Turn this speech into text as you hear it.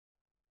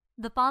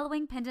The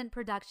following pendant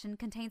production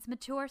contains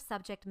mature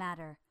subject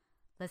matter.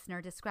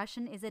 Listener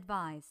discretion is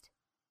advised.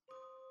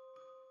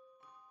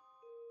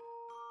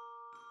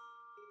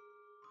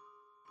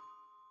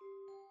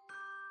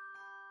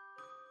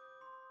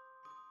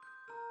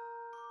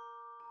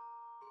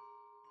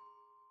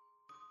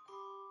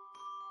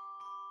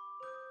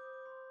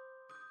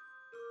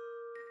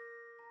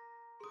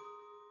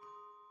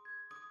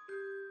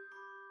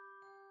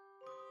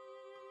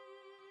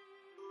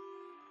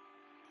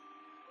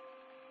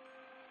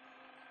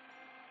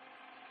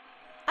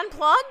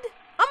 Unplugged?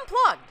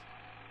 Unplugged.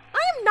 I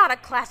am not a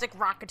classic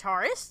rock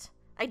guitarist.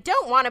 I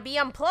don't want to be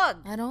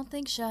unplugged. I don't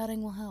think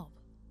shouting will help.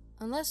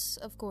 Unless,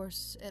 of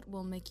course, it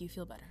will make you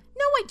feel better.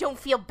 No, I don't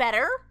feel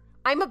better.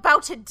 I'm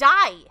about to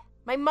die.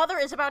 My mother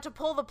is about to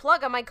pull the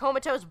plug on my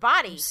comatose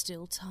body. There's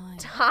still time.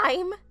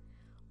 Time?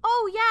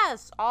 Oh,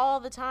 yes. All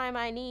the time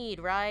I need,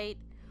 right?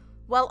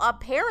 Well,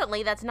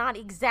 apparently that's not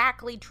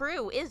exactly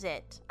true, is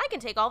it? I can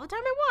take all the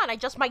time I want. I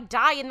just might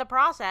die in the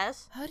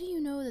process. How do you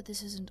know that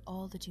this isn't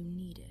all that you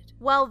needed?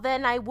 Well,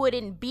 then I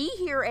wouldn't be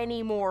here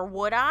anymore,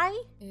 would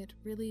I? It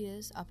really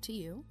is up to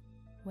you,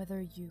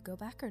 whether you go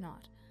back or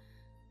not.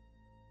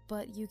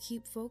 But you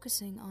keep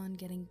focusing on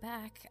getting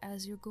back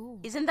as your goal.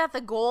 Isn't that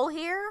the goal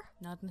here?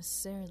 Not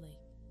necessarily.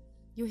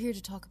 You're here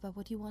to talk about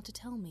what you want to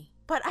tell me.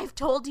 But I've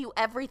told you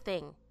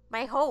everything.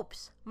 My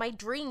hopes, my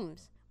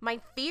dreams, my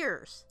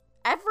fears.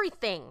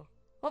 Everything.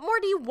 What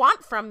more do you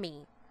want from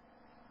me?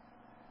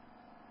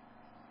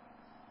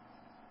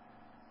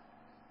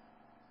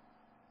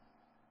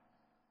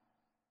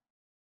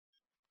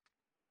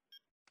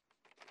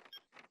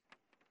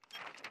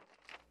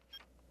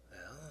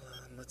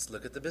 Let's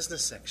look at the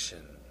business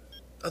section.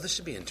 Oh, this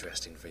should be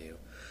interesting for you.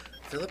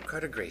 Philip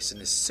Carter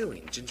Grayson is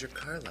suing Ginger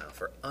Carlisle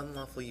for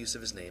unlawful use of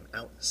his name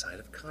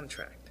outside of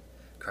contract.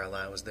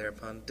 Carlisle was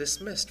thereupon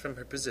dismissed from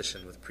her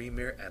position with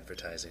Premier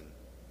Advertising.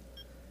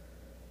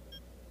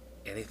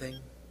 Anything?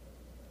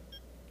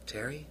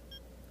 Teri?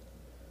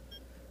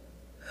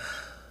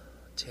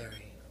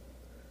 Teri,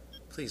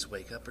 please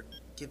wake up or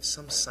give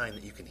some sign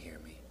that you can hear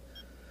me.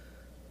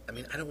 I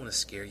mean, I don't want to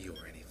scare you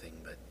or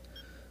anything, but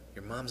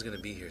your mom's going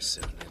to be here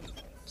soon, and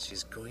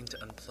she's going to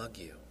unplug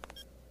you.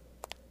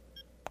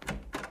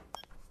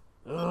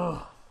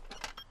 Ugh.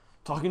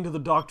 Talking to the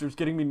doctor's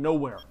getting me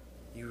nowhere.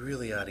 You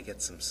really ought to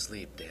get some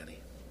sleep,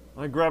 Danny.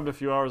 I grabbed a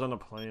few hours on the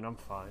plane. I'm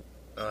fine.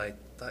 Oh, I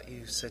thought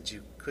you said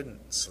you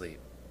couldn't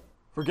sleep.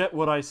 Forget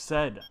what I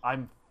said.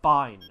 I'm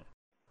fine.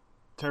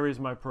 Teri's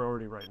my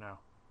priority right now.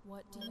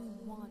 What do you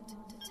want to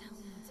tell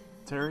me?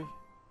 Teri?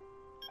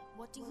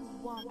 What do you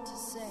want to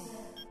say?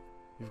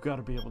 You've got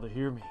to be able to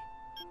hear me.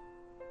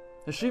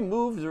 Has she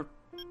moved or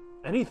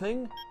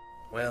anything?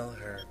 Well,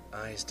 her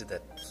eyes did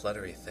that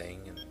fluttery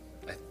thing, and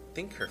I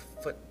think her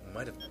foot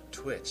might have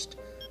twitched.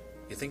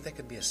 You think that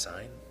could be a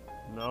sign?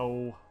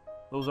 No.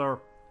 Those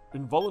are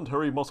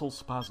involuntary muscle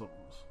spasms.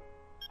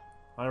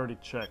 I already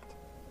checked.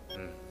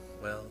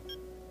 Well,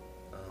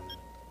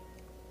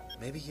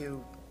 maybe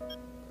you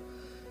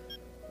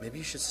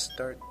should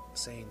start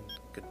saying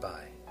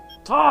goodbye.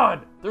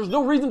 Todd! There's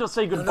no reason to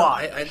say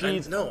goodbye.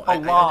 She's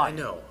alive. I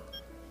know.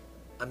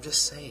 I'm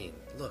just saying,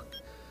 look,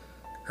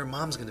 her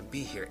mom's gonna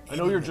be here any I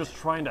know you're minute. just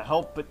trying to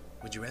help, but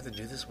Would you rather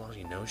do this while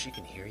you know she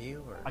can hear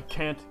you, or... I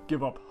can't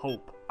give up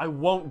hope. I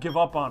won't give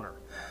up on her.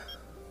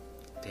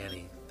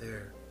 Danny,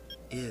 there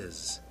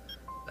is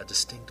a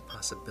distinct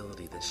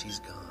possibility that she's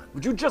gone.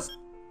 Would you just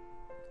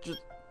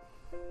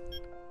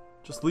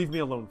leave me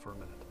alone for a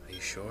minute? Are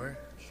you sure?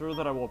 Sure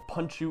that I will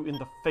punch you in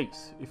the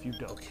face if you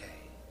don't. Okay.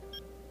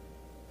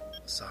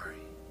 Sorry.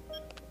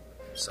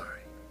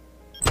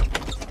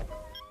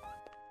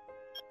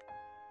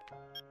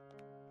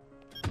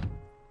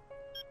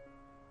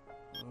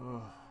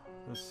 Ugh,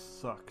 this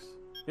sucks.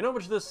 You know how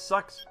much this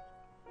sucks?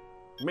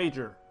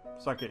 Major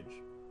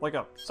suckage. Like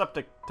a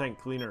septic tank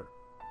cleaner.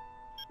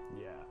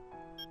 Yeah.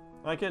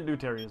 I can't do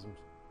Teriisms.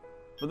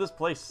 But this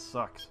place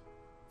sucks.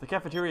 The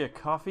cafeteria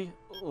coffee?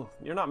 Ugh,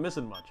 you're not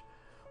missing much.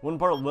 1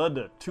 part lead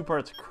to 2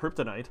 parts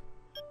kryptonite.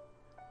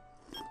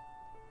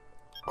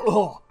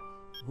 Oh.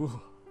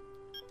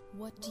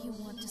 What do you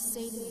want to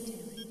say to me,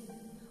 Teri?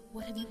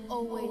 What have you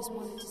always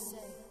wanted to say?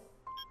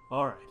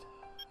 Alright.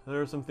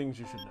 There are some things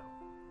you should know.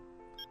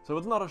 So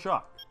it's not a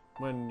shock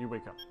when you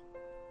wake up.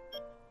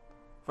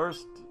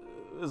 First,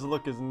 this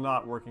look is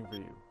not working for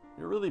you.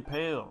 You're really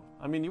pale.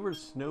 I mean, you were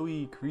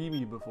snowy,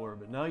 creamy before,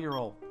 but now you're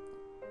all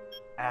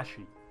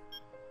ashy.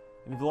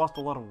 And you've lost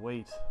a lot of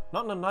weight.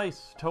 Not in a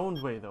nice,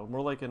 toned way, though.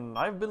 More like an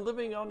I've been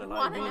living on an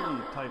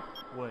IV type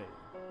way.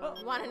 Oh,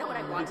 You want to know what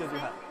I want to because you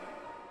say? have.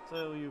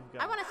 So you've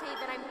got... I want to say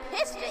that I'm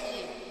pissed at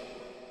you.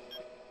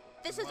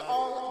 This is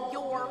all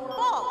your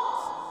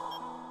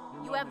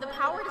fault. You have the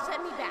power to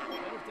send me back.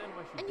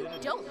 And you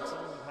don't.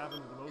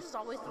 This is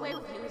always the way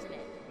with you, isn't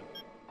it?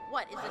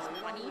 What, is this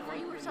funny for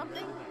you or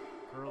something?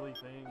 Curly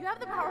thing. You have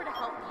the power to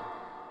help me.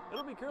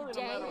 It'll be curly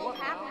no matter Dangle what.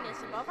 happiness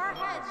above our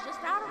heads, just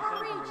out of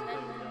our reach, and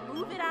then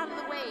move it out of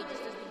the way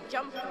just as we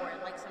jump for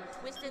it like some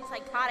twisted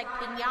psychotic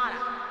piñata.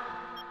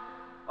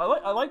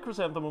 I like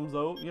chrysanthemums,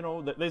 though. You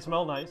know, they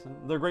smell nice,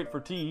 and they're great for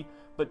tea,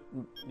 but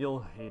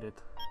you'll hate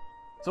it.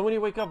 So when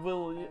you wake up,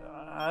 we'll,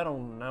 I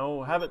don't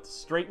know, have it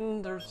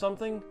straightened or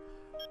something?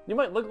 You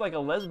might look like a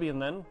lesbian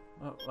then.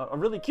 A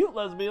really cute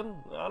lesbian.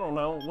 I don't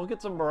know. We'll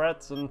get some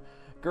barrettes and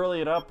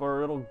girly it up,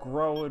 or it'll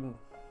grow, and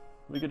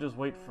we could just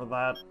wait for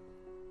that.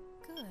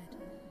 Good.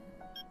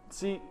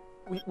 See,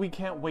 we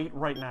can't wait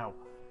right now.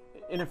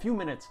 In a few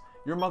minutes,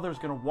 your mother's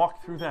gonna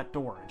walk through that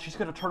door, and she's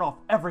gonna turn off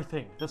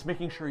everything that's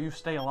making sure you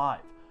stay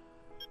alive.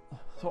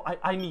 So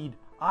I need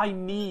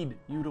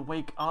you to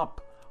wake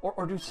up,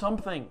 or do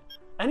something,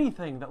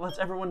 anything that lets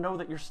everyone know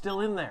that you're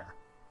still in there.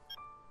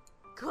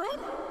 Good?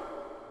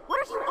 What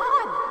are you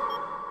on?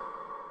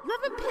 You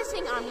have been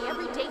pissing on me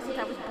every day since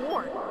I was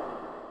born.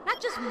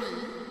 Not just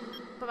me,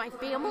 but my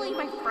family,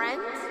 my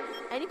friends,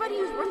 anybody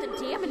who's worth a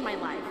damn in my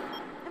life.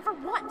 And for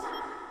what?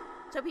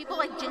 So people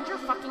like Ginger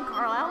fucking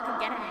Carlisle can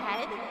get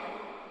ahead?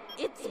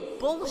 It's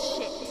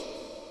bullshit.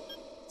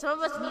 Some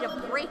of us need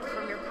a break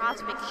from your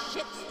cosmic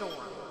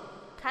shitstorm.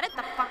 Cut it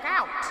the fuck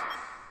out.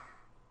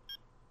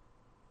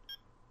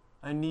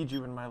 I need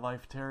you in my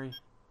life, Teri.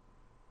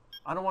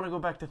 I don't want to go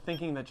back to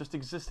thinking that just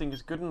existing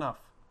is good enough.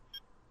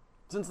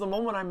 Since the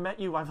moment I met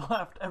you, I've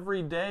laughed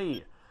every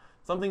day.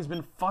 Something's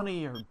been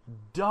funny or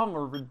dumb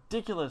or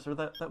ridiculous, or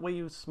that way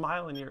you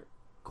smile and your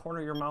corner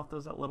of your mouth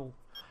does that little...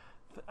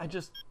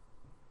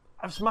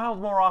 I've smiled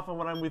more often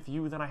when I'm with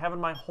you than I have in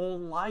my whole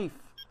life.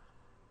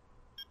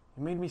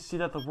 You made me see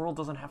that the world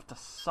doesn't have to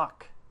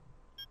suck.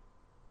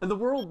 And the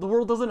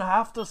world doesn't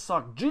have to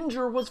suck.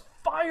 Ginger was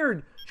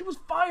fired. She was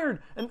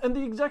fired. And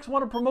the execs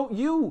want to promote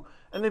you.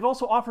 And they've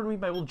also offered me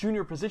my old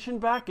junior position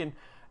back.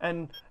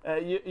 And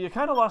you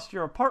kind of lost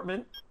your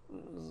apartment.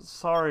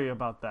 Sorry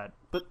about that.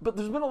 But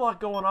there's been a lot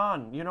going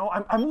on, you know.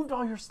 I moved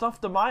all your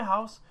stuff to my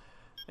house.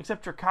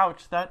 Except your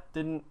couch. That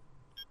didn't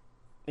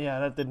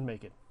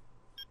make it.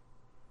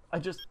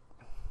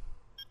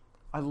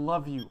 I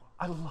love you.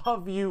 I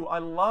love you. I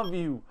love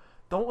you.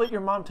 Don't let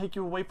your mom take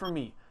you away from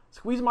me.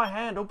 Squeeze my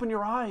hand. Open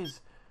your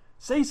eyes.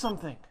 Say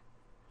something.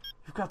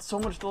 You've got so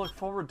much to look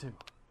forward to.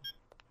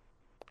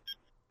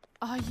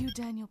 Are you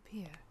Daniel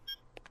Peer?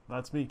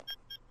 That's me.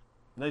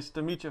 Nice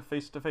to meet you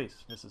face to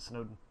face, Mrs.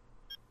 Snowden.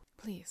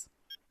 Please,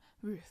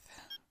 Ruth.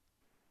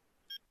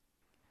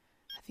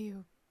 Have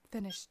you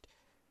finished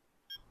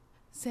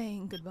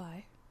saying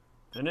goodbye?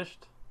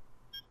 Finished?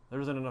 There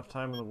isn't enough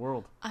time in the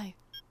world. I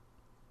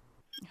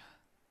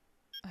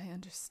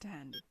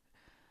understand.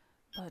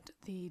 But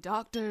the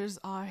doctors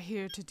are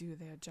here to do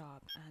their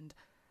job, and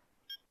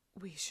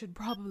we should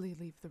probably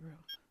leave the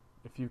room.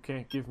 If you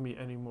can't give me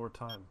any more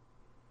time,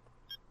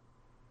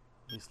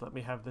 at least let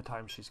me have the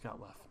time she's got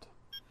left.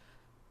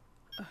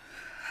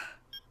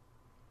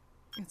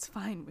 It's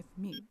fine with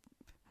me,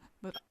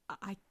 but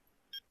I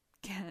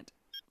can't.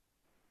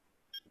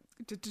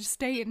 To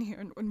stay in here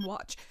and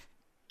watch.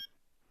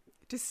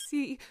 To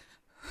see.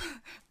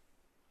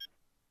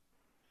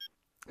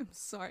 I'm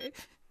sorry.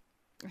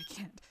 I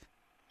can't.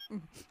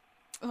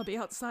 I'll be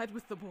outside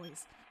with the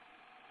boys.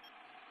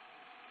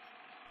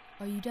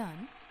 Are you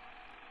done?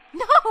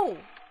 No!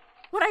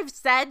 What I've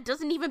said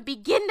doesn't even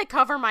begin to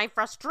cover my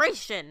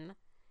frustration.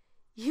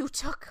 You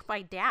took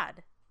my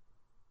dad.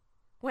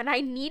 When I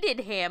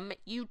needed him,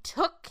 you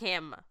took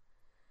him.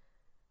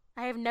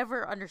 I have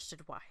never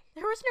understood why.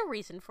 There was no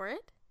reason for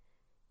it.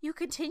 You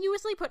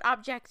continuously put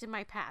objects in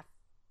my path.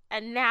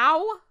 And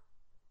now,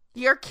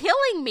 you're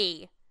killing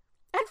me.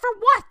 And for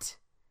what?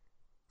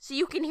 So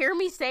you can hear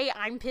me say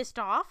I'm pissed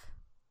off?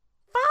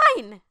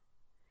 Fine.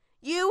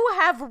 You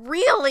have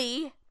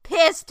really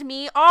pissed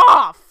me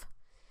off.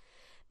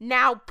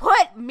 Now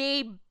put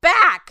me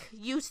back,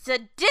 you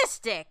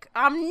sadistic,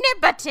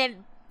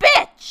 omnipotent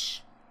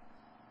bitch!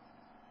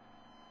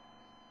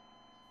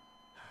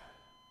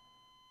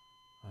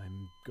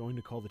 I'm going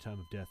to call the time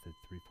of death at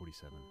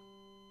 3:47.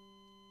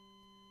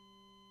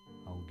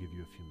 I'll give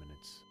you a few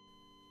minutes.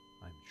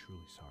 I'm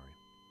truly sorry.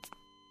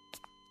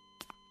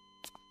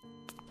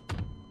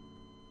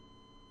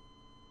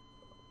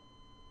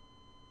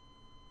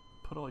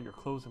 Put all your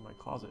clothes in my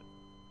closet.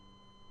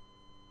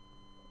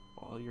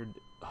 All your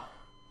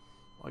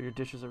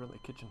dishes are in the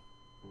kitchen.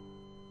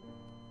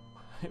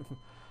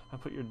 I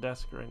put your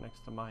desk right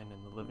next to mine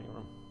in the living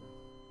room.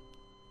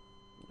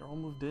 You're all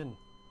moved in.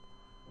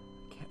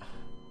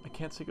 I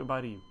can't say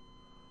goodbye to you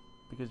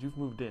because you've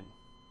moved in.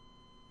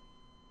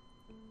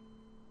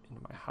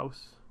 Into my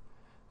house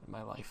and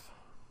my life.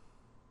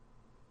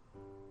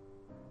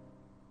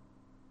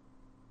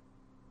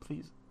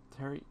 Please,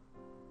 Teri,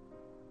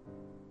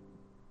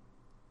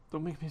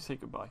 don't make me say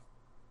goodbye.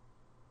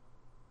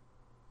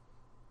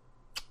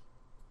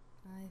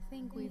 I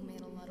think we've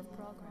made a lot of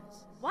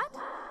progress. What?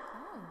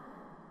 Oh,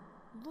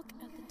 look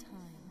at the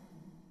time.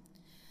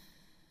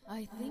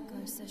 I think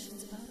our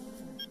session's about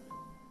over.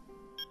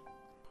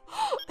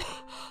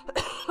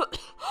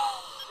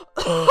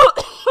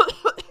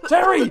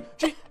 Teri!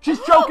 She's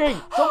choking!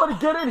 Somebody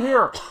get in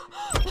here!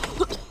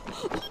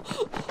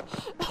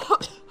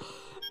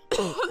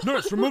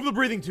 Nurse, remove the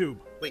breathing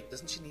tube. Wait,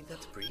 doesn't she need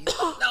that to breathe?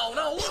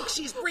 No, look,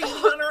 she's breathing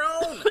on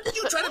her own.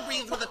 You try to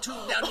breathe with a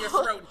tube down your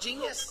throat,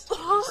 genius. She's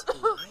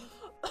alive.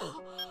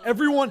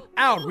 Everyone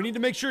out. We need to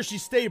make sure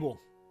she's stable.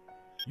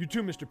 You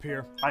too, Mr.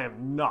 Peer. I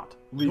am not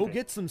leaving. Go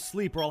get some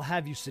sleep or I'll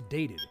have you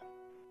sedated.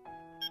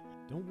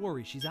 Don't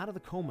worry, she's out of the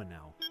coma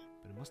now.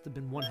 But it must have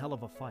been one hell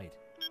of a fight.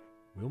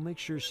 We'll make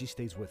sure she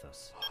stays with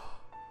us.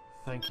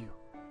 Thank you.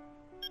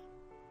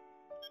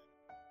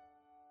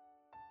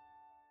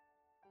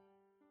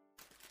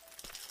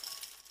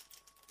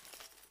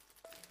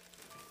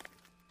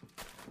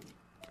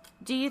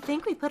 Do you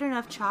think we put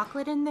enough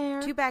chocolate in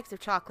there? 2 bags of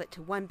chocolate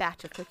to 1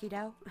 batch of cookie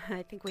dough?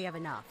 I think we have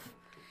enough.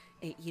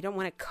 You don't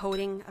want a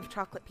coating of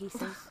chocolate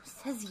pieces?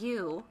 Says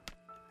you.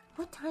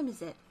 What time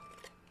is it?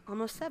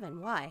 Almost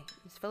 7. Why?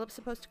 Is Philip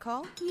supposed to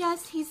call?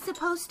 Yes, he's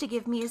supposed to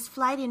give me his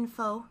flight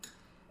info.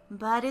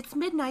 But it's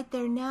midnight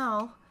there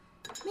now.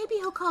 Maybe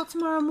he'll call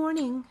tomorrow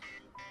morning.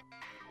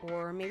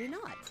 Or maybe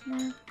not.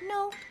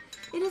 No,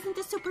 it isn't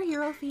a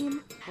superhero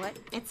theme. What?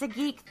 It's a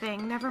geek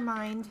thing, never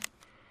mind.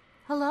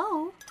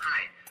 Hello?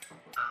 Hi.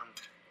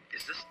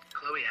 Is this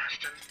Chloe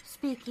Ashton?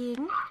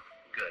 Speaking. Oh,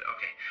 good,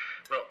 okay.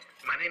 Well,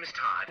 my name is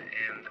Todd,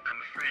 and I'm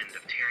a friend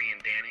of Teri and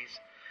Danny's.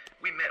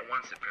 We met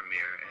once at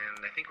premiere,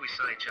 and I think we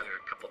saw each other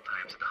a couple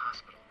times at the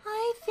hospital.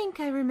 I think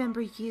I remember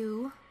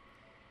you.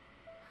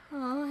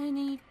 Oh,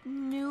 any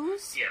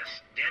news? Yes,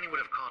 Danny would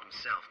have called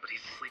himself, but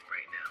he's asleep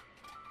right now.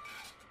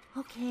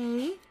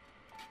 Okay.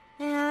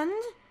 And?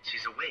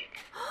 She's awake.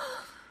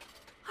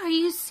 Are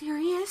you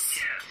serious?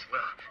 Yes,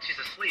 well, she's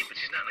asleep, but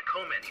she's not in a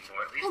coma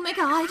anymore. At least Oh my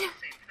God. it's the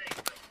same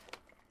thing, but...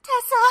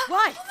 Tessa!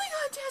 What? Oh my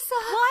God, Tessa!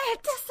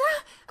 What? Tessa!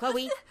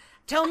 Chloe,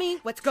 tell me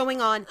what's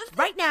going on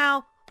right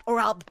now, or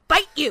I'll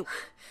bite you.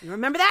 You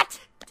remember that?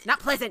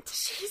 Not pleasant.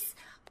 She's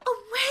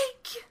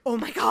awake! Oh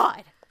my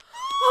God.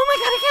 Oh my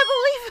God, I can't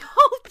believe it.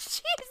 Oh, jeez.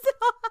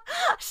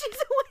 She's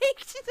awake.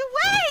 She's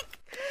awake.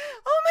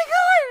 Oh my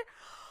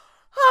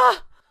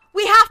God.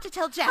 We have to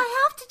tell Jeff.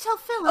 I have to tell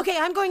Philip. Okay,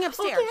 I'm going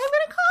upstairs. Okay, I'm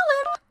gonna call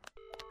him.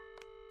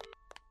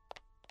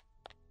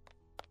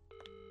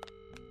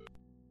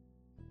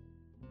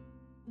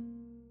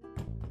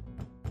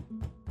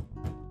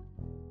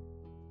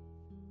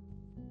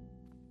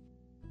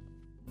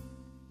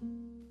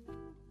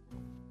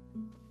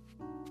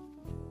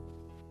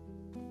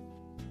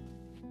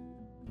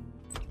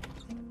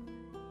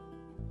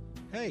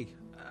 Hey,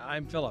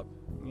 I'm Philip.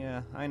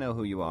 Yeah, I know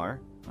who you are.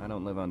 I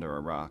don't live under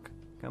a rock.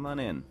 Come on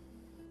in.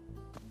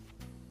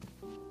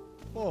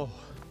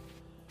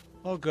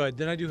 Oh, good.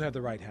 Then I do have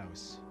the right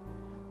house.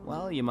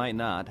 Well, you might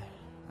not.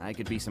 I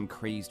could be some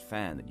crazed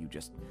fan that you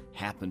just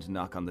happened to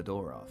knock on the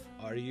door of.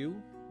 Are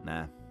you?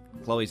 Nah,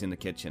 Chloe's in the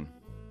kitchen.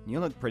 You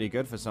look pretty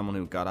good for someone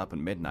who got up at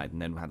midnight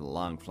and then had a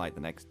long flight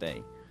the next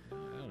day.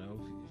 I don't know.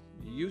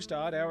 Used to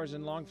odd hours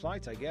and long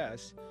flights, I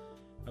guess.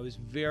 I was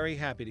very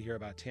happy to hear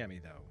about Tammy,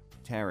 though.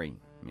 Teri,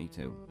 me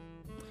too.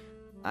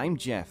 I'm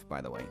Jeff,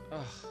 by the way.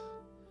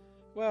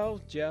 Well,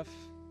 Jeff,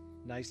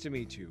 nice to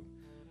meet you.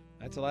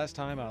 That's the last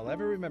time I'll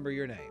ever remember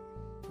your name.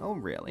 Oh,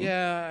 really?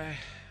 Yeah,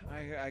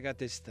 I got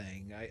this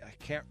thing. I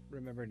can't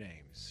remember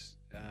names.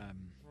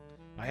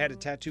 I had to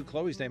tattoo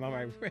Chloe's name on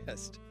my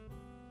wrist.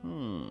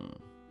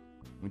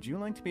 Would you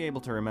like to be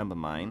able to remember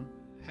mine?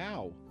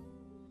 How?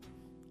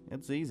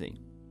 It's easy.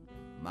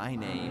 My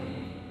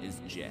name is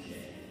Jeff.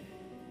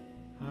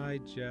 Hi,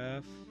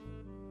 Jeff.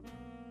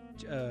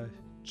 Jeff.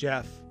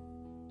 Jeff!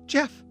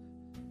 Jeff!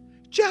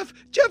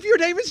 Jeff, your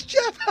name is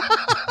Jeff!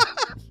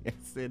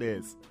 Yes, it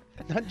is.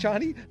 Not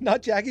Johnny,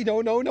 not Jackie,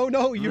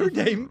 no. Your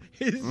name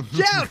is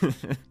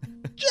Jeff!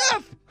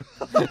 Jeff!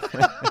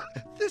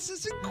 This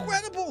is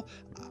incredible!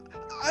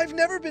 I've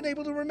never been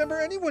able to remember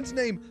anyone's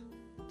name.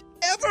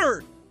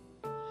 Ever!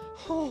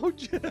 Oh,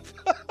 Jeff.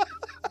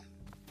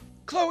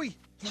 Chloe,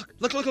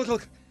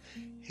 look.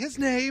 His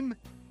name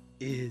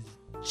is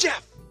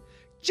Jeff.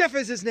 Jeff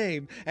is his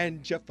name,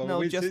 and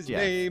Jeffo is his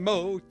Jeff. name.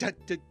 Oh,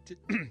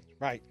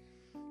 right.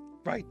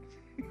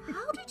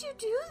 How did you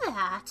do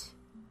that?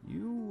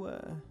 You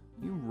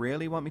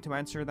really want me to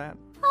answer that?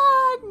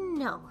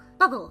 No.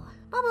 Bubble.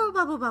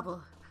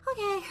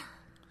 Okay.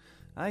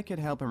 I could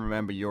help him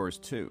remember yours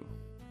too,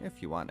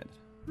 if you wanted.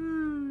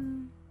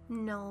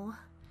 No.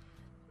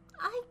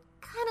 I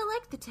kind of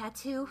like the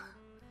tattoo.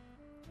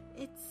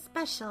 It's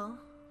special.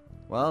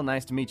 Well,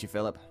 nice to meet you,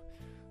 Philip.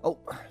 Oh,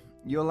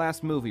 your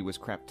last movie was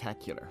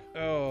craptacular.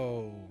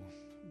 Oh,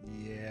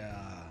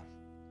 yeah.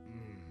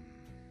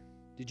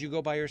 Did you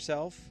go by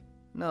yourself?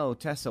 No,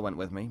 Tessa went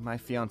with me, my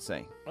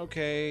fiancée.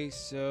 Okay,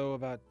 so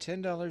about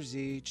 $10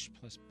 each,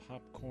 plus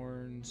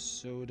popcorn,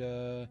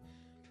 soda.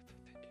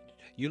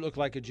 You look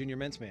like a junior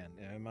mints man,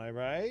 am I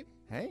right?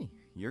 Hey,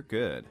 you're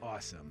good.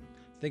 Awesome.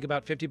 Think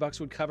about $50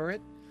 would cover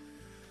it?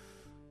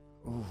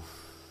 Oof,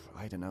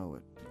 I don't know.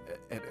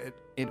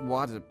 It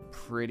was a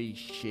pretty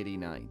shitty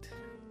night.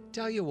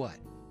 Tell you what,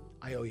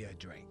 I owe you a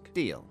drink.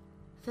 Deal.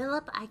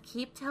 Philip, I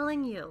keep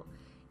telling you,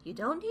 you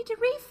don't need to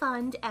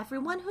refund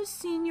everyone who's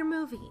seen your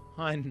movie.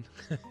 Hon,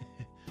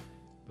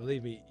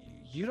 believe me,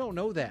 you don't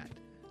know that.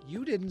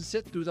 You didn't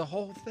sit through the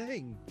whole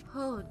thing.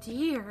 Oh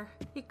dear,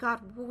 it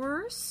got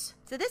worse?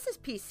 So this is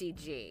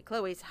PCG,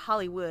 Chloe's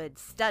Hollywood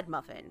stud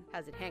muffin.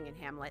 How's it hanging,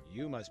 Hamlet?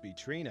 You must be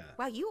Trina.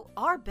 Wow, you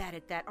are bad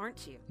at that,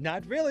 aren't you?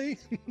 Not really.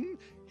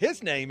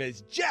 His name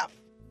is Jeff.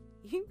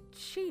 You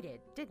cheated,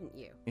 didn't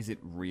you? Is it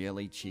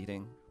really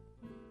cheating?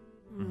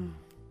 Hello,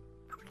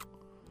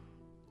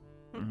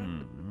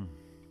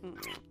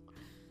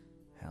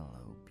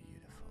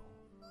 beautiful.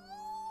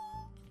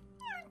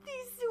 Aren't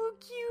they so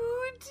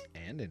cute?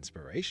 And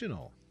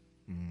inspirational.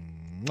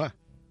 Mwah.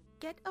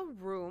 Get a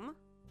room.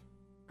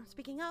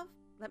 Speaking of,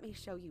 let me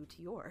show you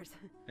to yours.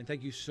 And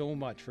thank you so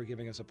much for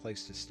giving us a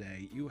place to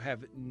stay. You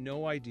have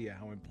no idea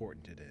how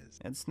important it is.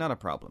 It's not a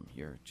problem.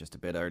 You're just a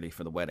bit early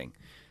for the wedding.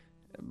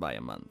 By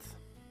a month.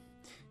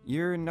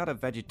 You're not a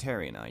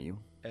vegetarian, are you?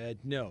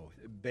 No.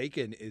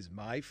 Bacon is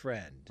my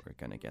friend. We're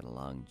gonna get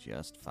along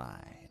just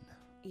fine.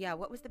 Yeah,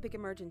 what was the big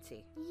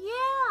emergency?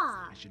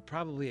 Yeah. I should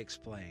probably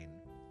explain.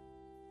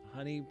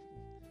 Honey,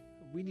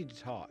 we need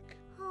to talk.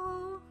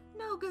 Oh,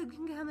 no good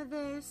can come of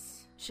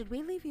this. Should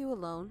we leave you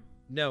alone?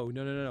 No.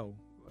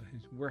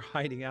 We're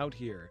hiding out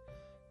here.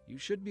 You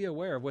should be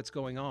aware of what's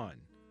going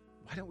on.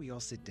 Why don't we all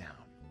sit down?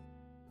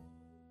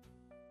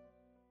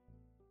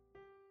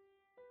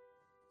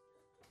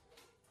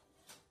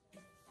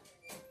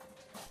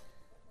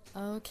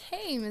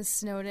 Okay, Miss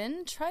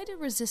Snowden, try to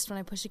resist when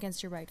I push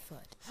against your right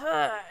foot.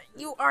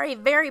 You are a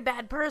very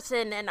bad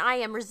person, and I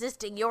am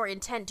resisting your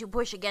intent to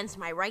push against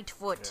my right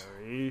foot.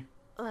 Teri.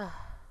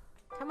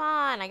 Come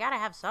on, I gotta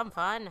have some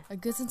fun. A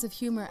good sense of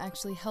humor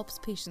actually helps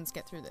patients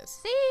get through this.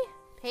 See?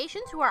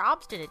 Patients who are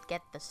obstinate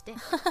get the stick.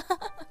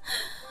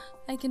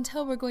 I can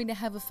tell we're going to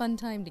have a fun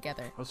time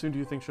together. How soon do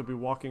you think she'll be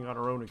walking on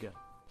her own again?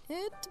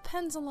 It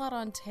depends a lot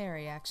on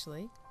Teri,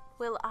 actually.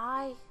 Will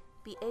I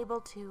be able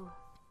to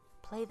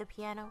play the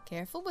piano?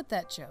 Careful with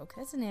that joke.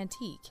 That's an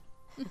antique.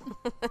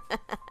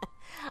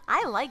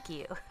 I like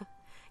you.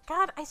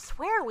 God, I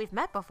swear we've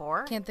met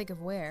before. Can't think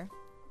of where,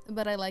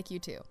 but I like you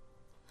too.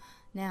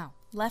 Now,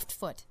 left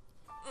foot.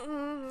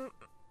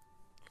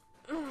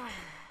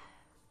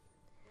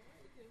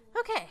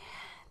 Okay,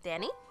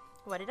 Danny,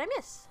 what did I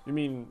miss? You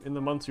mean in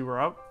the months you were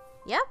out?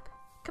 Yep.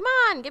 Come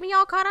on, get me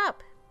all caught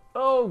up.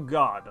 Oh,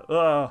 God.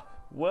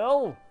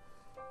 Well,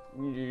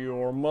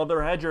 your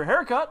mother had your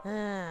haircut.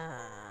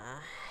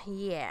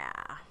 Yeah.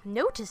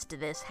 Noticed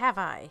this, have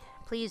I?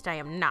 Pleased I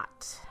am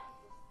not.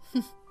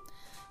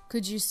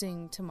 Could you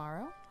sing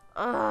tomorrow?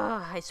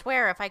 I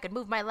swear if I could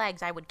move my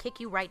legs, I would kick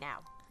you right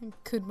now.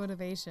 Good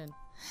motivation.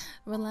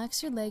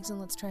 Relax your legs and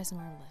let's try some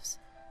arm lifts.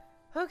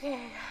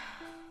 Okay.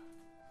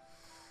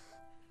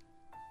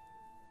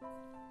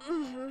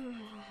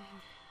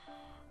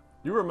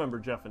 You remember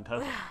Jeff and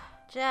Tessa.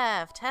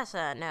 Jeff,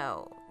 Tessa,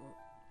 no.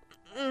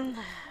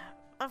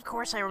 Of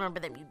course I remember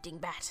them, you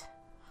dingbat.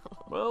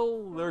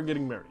 Well, they're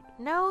getting married.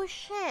 No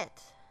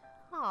shit.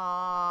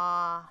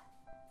 Aww.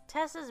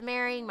 Tessa's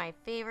marrying my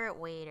favorite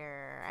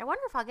waiter. I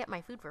wonder if I'll get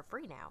my food for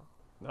free now.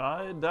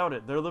 I doubt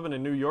it. They're living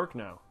in New York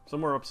now,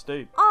 somewhere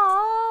upstate.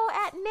 Oh,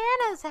 at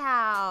Nana's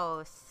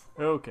house.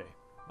 Okay,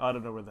 I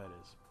don't know where that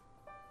is.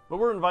 But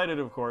we're invited,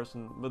 of course,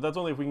 but that's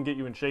only if we can get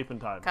you in shape in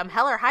time. Come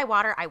hell or high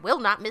water, I will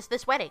not miss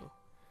this wedding.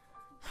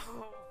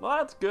 Well,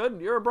 that's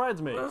good. You're a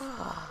bridesmaid.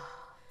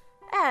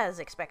 As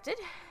expected.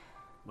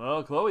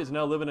 Well, Chloe's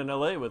now living in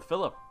L.A. with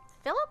Philip.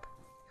 Philip?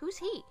 Who's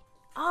he?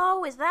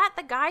 Oh, is that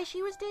the guy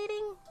she was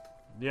dating?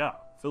 Yeah,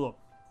 Philip.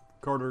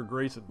 Carter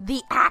Grayson.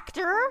 The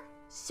actor?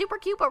 Super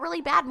cute but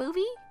really bad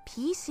movie?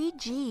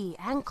 PCG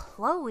and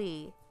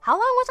Chloe. How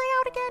long was I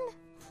out again?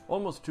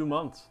 Almost 2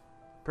 months.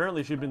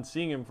 Apparently she'd been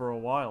seeing him for a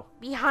while.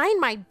 Behind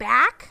my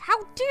back?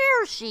 How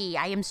dare she?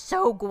 I am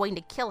so going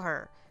to kill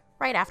her.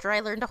 Right after I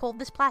learn to hold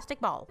this plastic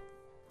ball.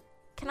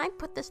 Can I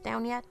put this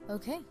down yet?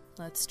 Okay,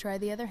 let's try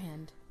the other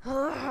hand.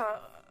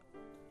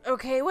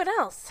 Okay, what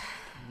else?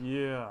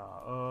 Yeah,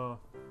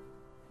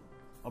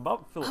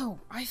 about Philip. Oh,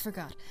 I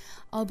forgot.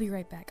 I'll be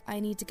right back. I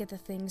need to get the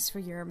things for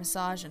your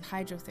massage and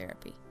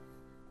hydrotherapy.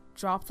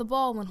 Drop the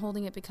ball when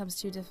holding it becomes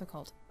too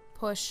difficult.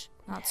 Push,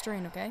 not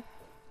strain, okay?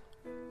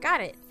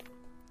 Got it.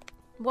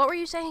 What were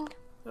you saying?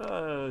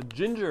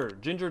 Ginger.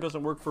 Ginger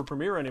doesn't work for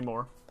Premiere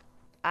anymore.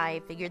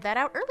 I figured that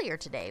out earlier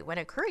today when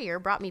a courier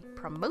brought me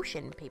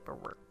promotion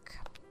paperwork.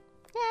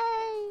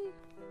 Yay!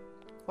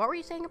 What were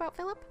you saying about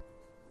Philip?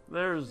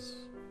 There's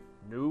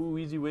no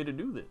easy way to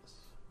do this.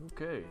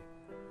 Okay.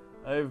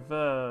 I've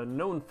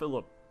known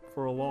Philip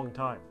for a long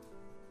time.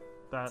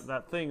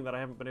 That thing that I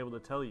haven't been able to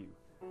tell you.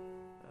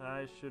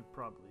 I should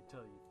probably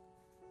tell you.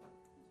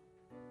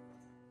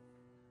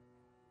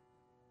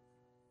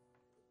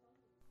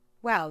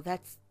 Wow,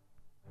 that's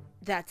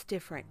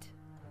different.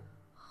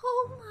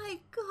 Oh my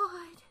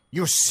God.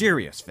 You're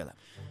serious, Philip.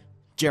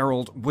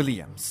 Gerald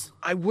Williams.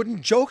 I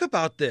wouldn't joke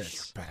about this.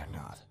 You better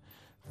not.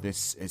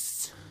 This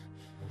is...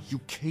 You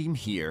came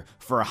here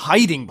for a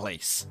hiding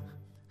place.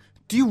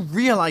 Do you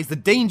realize the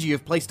danger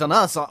you've placed on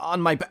us,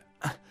 on my...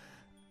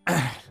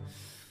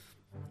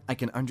 I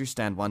can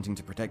understand wanting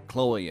to protect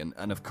Chloe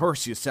and of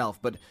course yourself,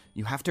 but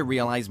you have to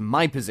realize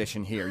my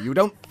position here. You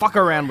don't fuck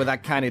around with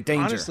that kind of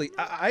danger. Honestly,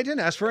 I didn't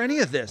ask for any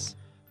of this.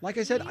 Like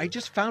I said, I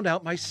just found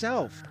out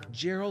myself.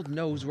 Gerald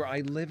knows where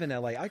I live in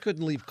LA. I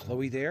couldn't leave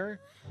Chloe there.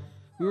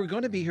 We were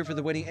going to be here for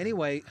the wedding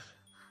anyway.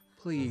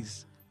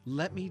 Please,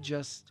 let me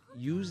just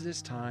use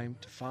this time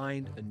to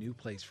find a new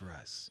place for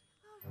us.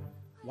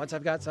 Once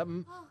I've got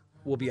something,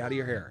 we'll be out of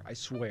your hair, I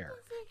swear.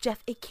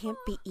 Jeff, it can't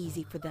be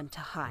easy for them to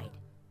hide.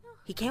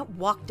 He can't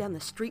walk down the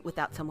street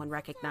without someone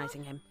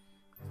recognizing him.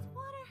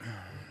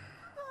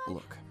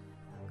 Look,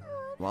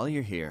 while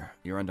you're here,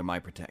 you're under my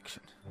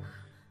protection.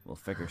 We'll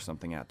figure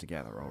something out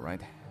together, all right?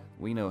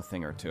 We know a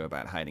thing or two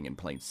about hiding in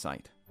plain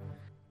sight.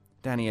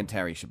 Danny and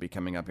Teri should be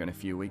coming up in a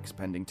few weeks,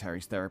 pending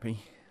Teri's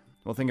therapy.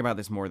 We'll think about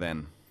this more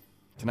then.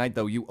 Tonight,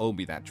 though, you owe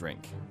me that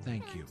drink.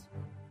 Thank you.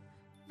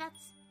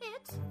 That's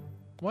it?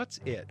 What's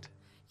it?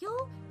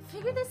 You'll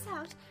figure this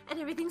out and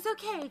everything's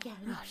okay again.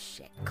 Oh,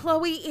 shit.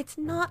 Chloe, it's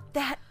not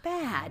that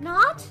bad.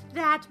 Not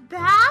that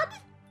bad?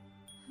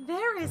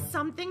 There is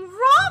something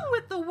wrong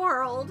with the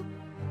world.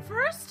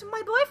 First,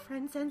 my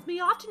boyfriend sends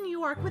me off to New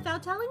York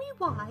without telling me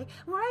why,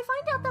 where I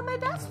find out that my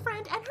best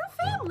friend and her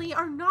family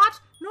are not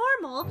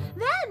normal.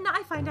 Then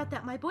I find out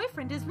that my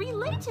boyfriend is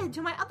related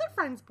to my other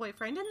friend's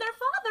boyfriend and their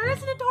father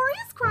is a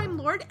notorious crime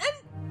lord and...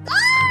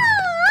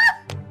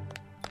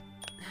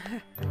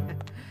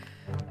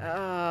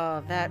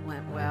 Oh, that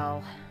went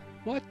well.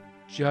 What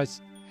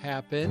just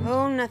happened?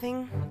 Oh,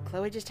 nothing.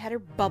 Chloe just had her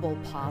bubble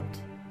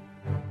popped.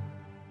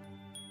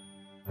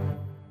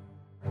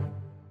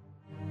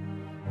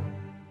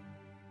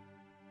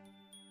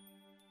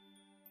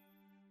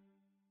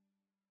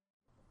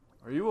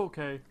 Are you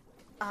okay?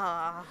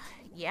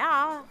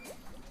 Yeah.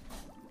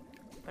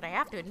 But I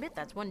have to admit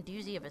that's one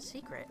doozy of a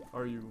secret.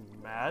 Are you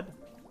mad?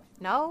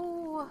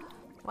 No.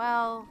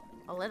 Well,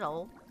 a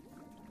little.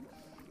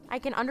 I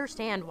can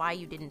understand why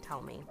you didn't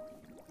tell me.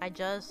 I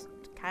just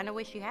kind of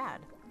wish you had.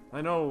 I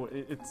know,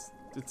 it's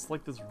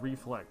like this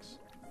reflex.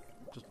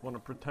 Just want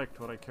to protect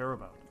what I care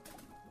about.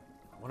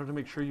 I wanted to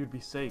make sure you'd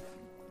be safe.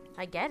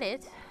 I get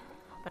it,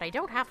 but I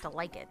don't have to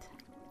like it.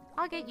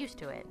 I'll get used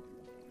to it.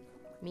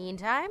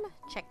 Meantime,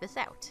 check this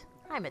out.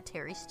 I'm a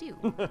Teri stew.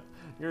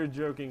 You're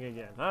joking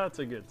again. That's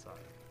a good sign.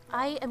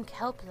 I am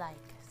kelp-like.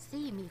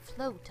 See me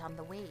float on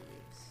the waves.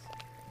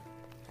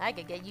 I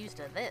could get used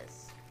to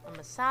this. A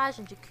massage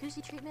and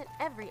jacuzzi treatment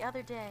every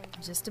other day.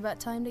 Just about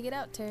time to get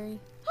out, Teri.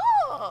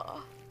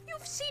 Oh,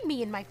 you've seen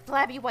me in my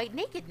flabby white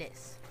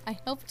nakedness. I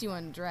helped you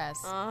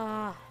undress.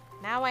 Now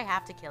I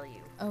have to kill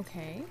you.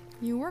 Okay,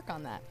 you work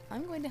on that.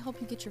 I'm going to help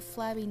you get your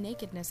flabby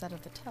nakedness out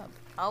of the tub.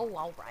 Oh,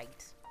 all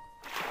right.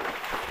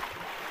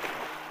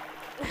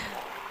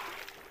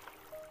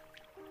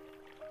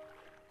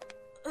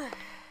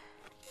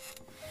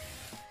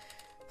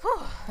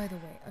 By the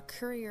way, a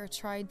courier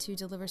tried to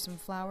deliver some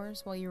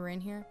flowers while you were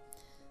in here.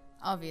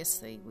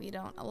 Obviously, we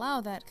don't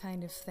allow that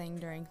kind of thing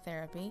during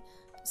therapy,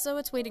 so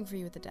it's waiting for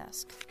you at the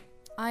desk.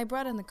 I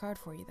brought in the card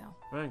for you, though.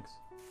 Thanks.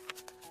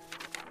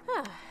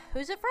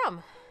 Who's it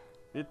from?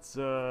 It's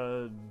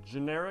a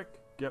generic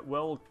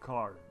get-well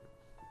card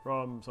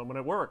from someone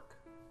at work.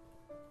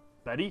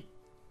 Betty?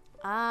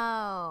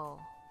 Oh,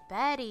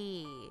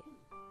 Betty.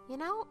 You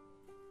know,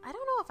 I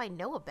don't know if I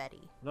know a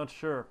Betty. Not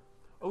sure.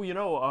 Oh, you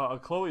know,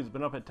 Chloe's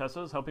been up at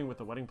Tessa's helping with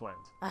the wedding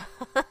plans.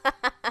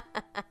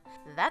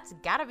 That's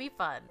gotta be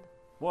fun.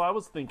 Well, I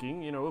was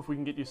thinking, you know, if we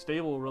can get you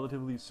stable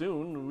relatively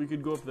soon, we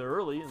could go up there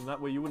early, and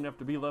that way you wouldn't have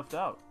to be left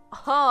out.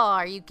 Oh,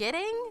 are you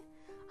kidding?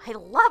 I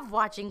love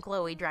watching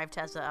Chloe drive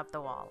Tessa up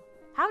the wall.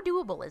 How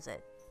doable is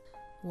it?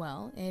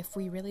 Well, if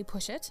we really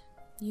push it,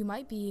 you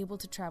might be able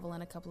to travel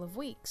in a couple of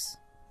weeks.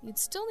 You'd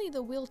still need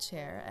the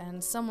wheelchair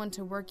and someone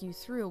to work you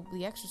through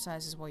the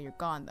exercises while you're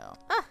gone, though.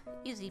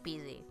 Easy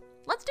peasy.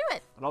 Let's do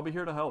it. And I'll be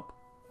here to help.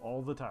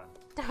 All the time.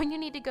 Don't you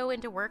need to go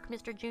into work,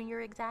 Mr. Junior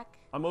Exec?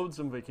 I'm owed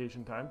some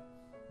vacation time.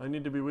 I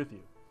need to be with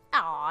you.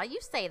 Aw, you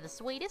say the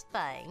sweetest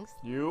things.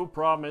 You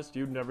promised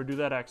you'd never do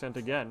that accent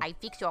again. I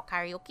fix your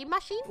karaoke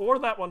machine? Or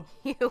that one.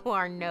 You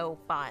are no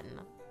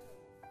fun.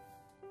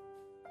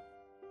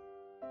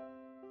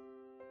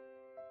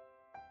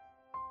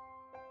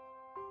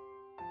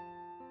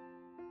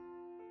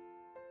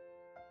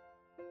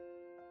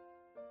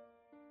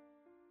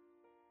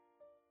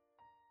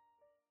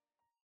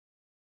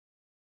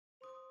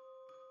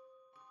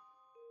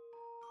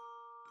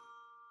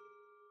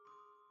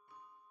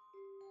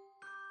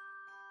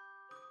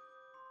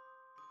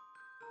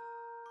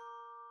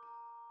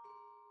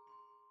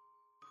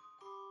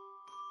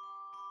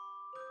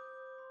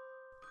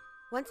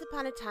 Once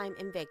Upon a Time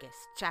in Vegas,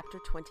 Chapter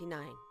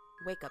 29,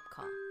 Wake Up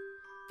Call,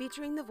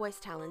 featuring the voice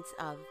talents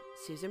of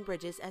Susan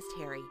Bridges as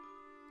Teri,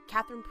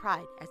 Catherine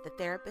Pride as the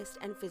therapist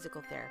and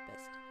physical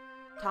therapist,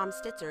 Tom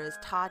Stitzer as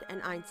Todd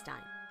and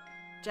Einstein,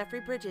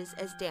 Jeffrey Bridges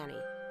as Danny,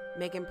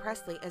 Megan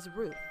Presley as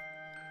Ruth,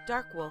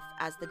 Dark Wolf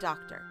as the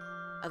Doctor,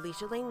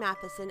 Alicia Lane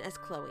Matheson as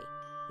Chloe,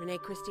 Renee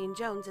Christine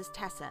Jones as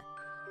Tessa,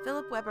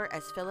 Philip Weber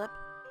as Philip,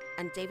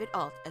 and David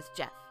Alt as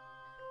Jeff.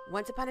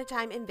 Once Upon a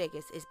Time in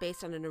Vegas is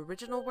based on an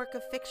original work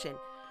of fiction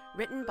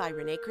Written by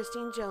Renee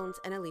Christine Jones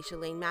and Alicia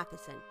Lane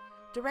Matheson.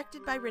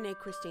 Directed by Renee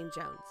Christine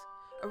Jones.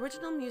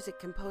 Original music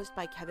composed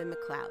by Kevin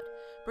MacLeod.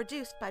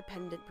 Produced by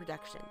Pendant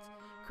Productions.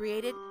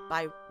 Created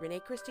by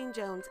Renee Christine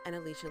Jones and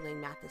Alicia Lane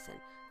Matheson.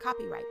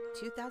 Copyright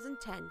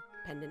 2010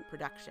 Pendant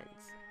Productions.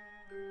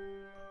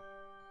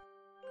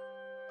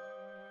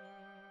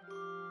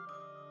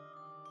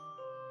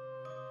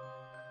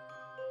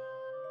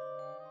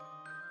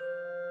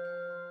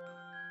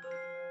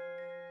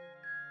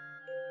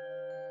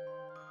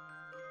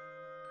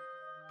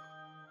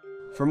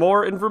 For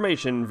more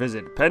information,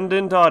 visit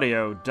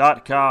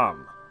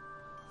pendantaudio.com.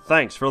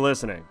 Thanks for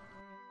listening.